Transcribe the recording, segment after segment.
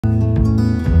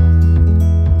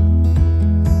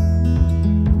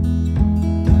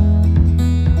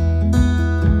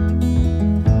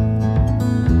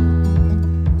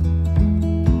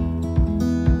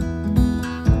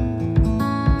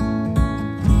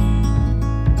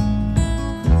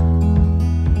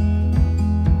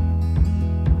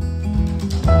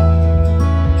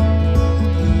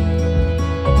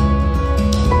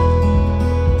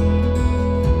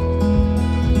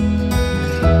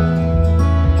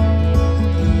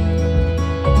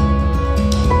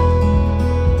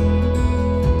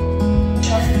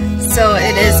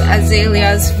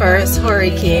Azalea's first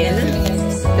hurricane.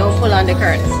 Don't pull on the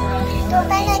curtain. But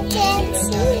I can't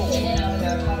see.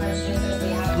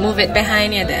 Move it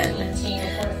behind you then.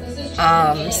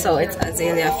 So it's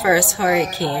Azalea's first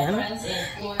hurricane.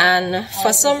 And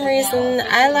for some reason,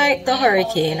 I like the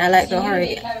hurricane. I like the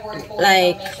hurricane.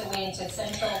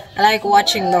 I like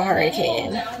watching the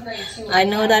hurricane. I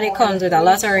know that it comes with a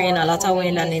lot of rain, a lot of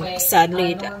wind, and it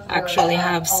sadly actually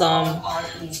have some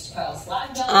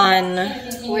on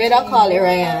where do I call it,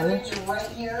 Ryan?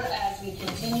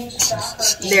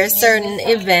 There's certain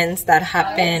events that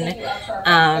happen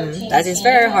that is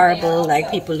very horrible, like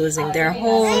people losing their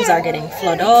homes or getting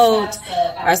flooded out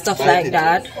or stuff like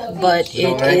that. But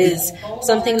it is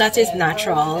something that is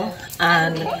natural,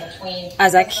 and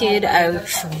as a kid I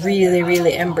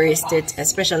really embraced it,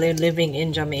 especially living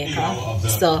in Jamaica.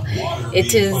 So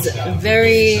it is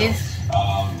very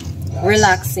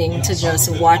relaxing to just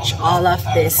watch all of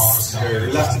this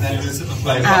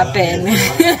happen.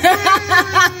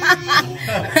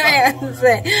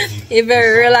 It's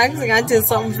very relaxing until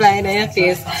something flying in your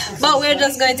face. But we're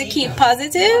just going to keep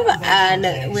positive,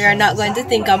 and we are not going to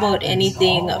think about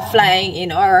anything flying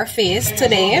in our face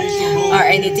today or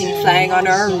anything flying on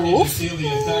our roof.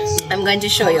 I'm going to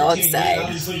show you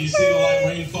outside.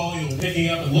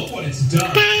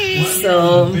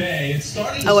 So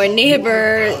our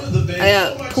neighbor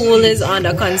pool is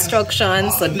under construction,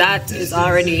 so that is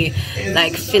already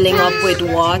like filling up with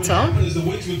water,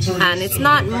 and it's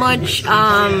not much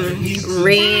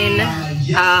rain,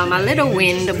 a little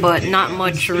wind, but not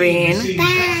much rain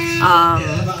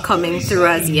coming through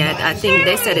as yet. I think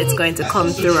they said it's going to come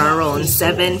through around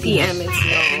 7 p.m.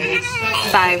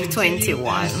 It's now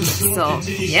 5:21, so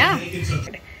yeah.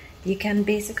 You can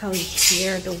basically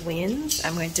hear the winds.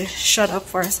 I'm going to shut up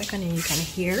for a second and you can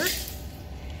hear.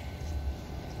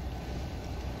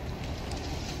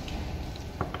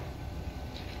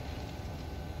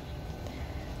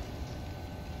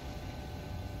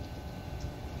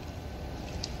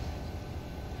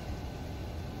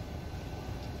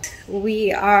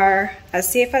 We are as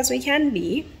safe as we can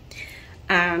be,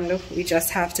 and we just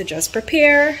have to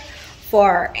prepare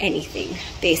for anything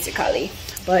basically.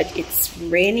 But it's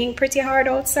raining pretty hard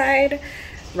outside.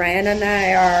 Ryan and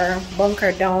I are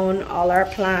bunkered down. All our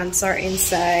plants are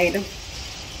inside,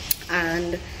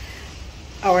 and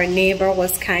our neighbor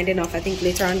was kind enough, I think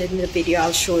later on in the video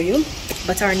I'll show you,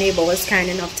 but our neighbor was kind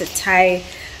enough to tie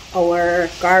our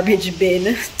garbage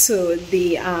bin to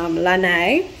the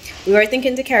lanai. We were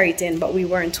thinking to carry it in, but we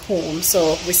weren't home,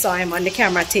 so we saw him on the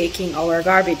camera taking our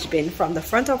garbage bin from the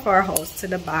front of our house to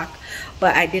the back,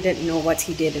 but I didn't know what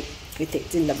he did with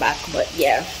it in the back. But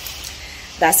yeah,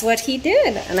 that's what he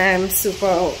did, and I'm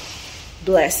super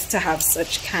blessed to have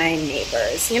such kind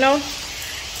neighbors, you know.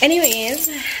 Anyways,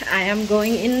 I am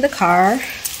going in the car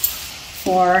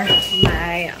for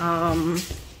my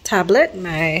tablet,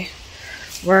 my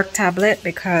work tablet,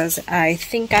 because I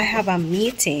think I have a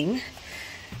meeting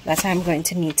that I'm going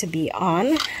to need to be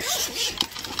on,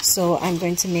 so I'm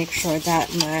going to make sure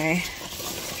that my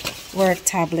work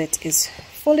tablet is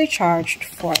fully charged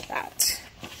for that.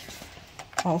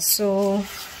 Also,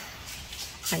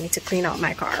 I need to clean out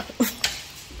my car.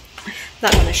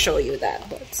 Not going to show you that,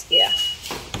 but yeah.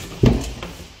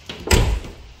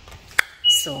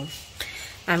 So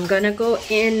I'm gonna go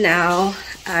in now.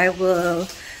 I will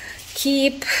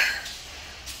keep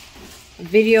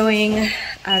videoing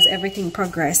as everything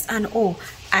progresses. And oh,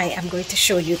 I am going to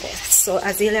show you this. So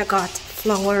Azalea got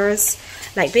flowers.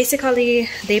 Like basically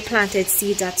they planted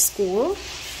seeds at school,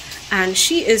 and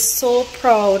she is so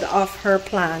proud of her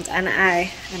plant, and I'm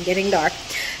getting dark.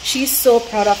 She's so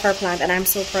proud of her plant, and I'm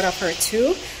so proud of her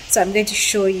too. So I'm going to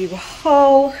show you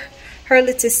how her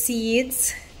little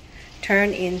seeds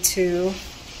turn into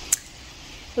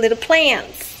little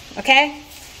plants. Okay,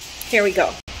 here we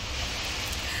go.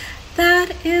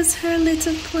 That is her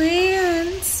little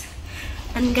plants.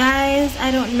 And guys,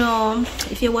 I don't know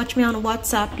if you watch me on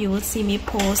WhatsApp, you will see me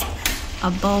post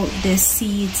about the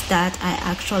seeds that I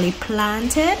actually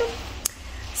planted.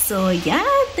 So yeah,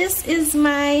 this is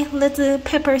my little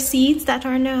pepper seeds that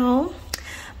are now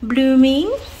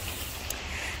blooming.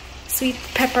 Sweet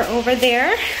pepper over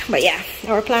there. But yeah,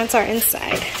 our plants are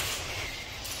inside.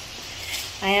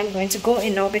 I am going to go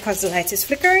in now because the light is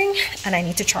flickering, and I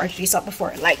need to charge these up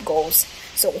before the light goes.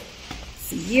 So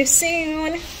see you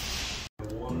soon.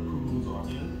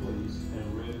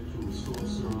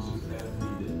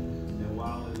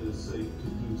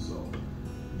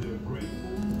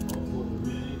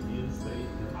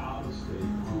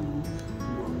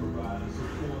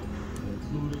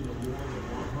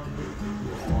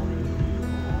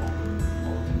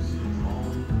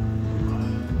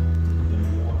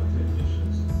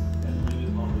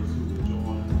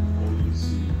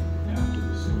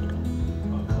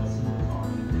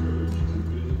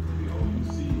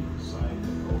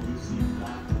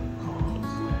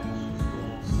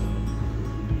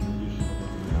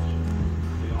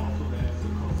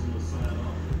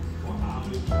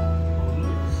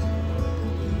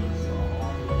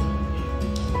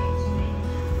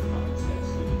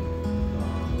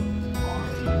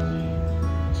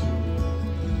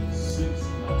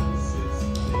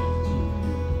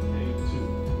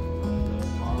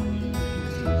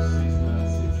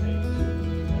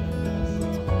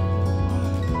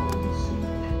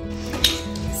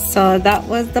 So that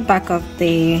was the back of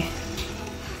the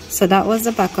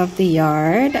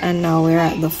yard, and now we're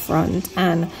at the front.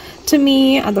 And to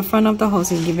me, at the front of the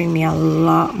house is giving me a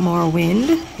lot more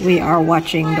wind. We are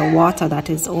watching the water that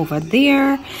is over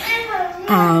there.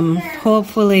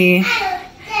 Hopefully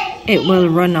it will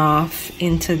run off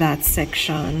into that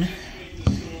section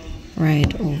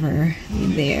right over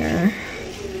there.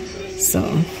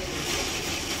 So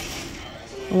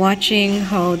watching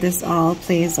how this all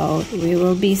plays out. We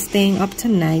will be staying up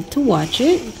tonight to watch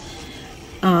it.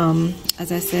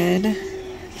 As I said,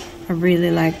 I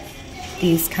really like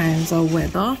these kinds of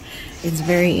weather. It's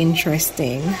very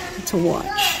interesting to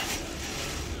watch.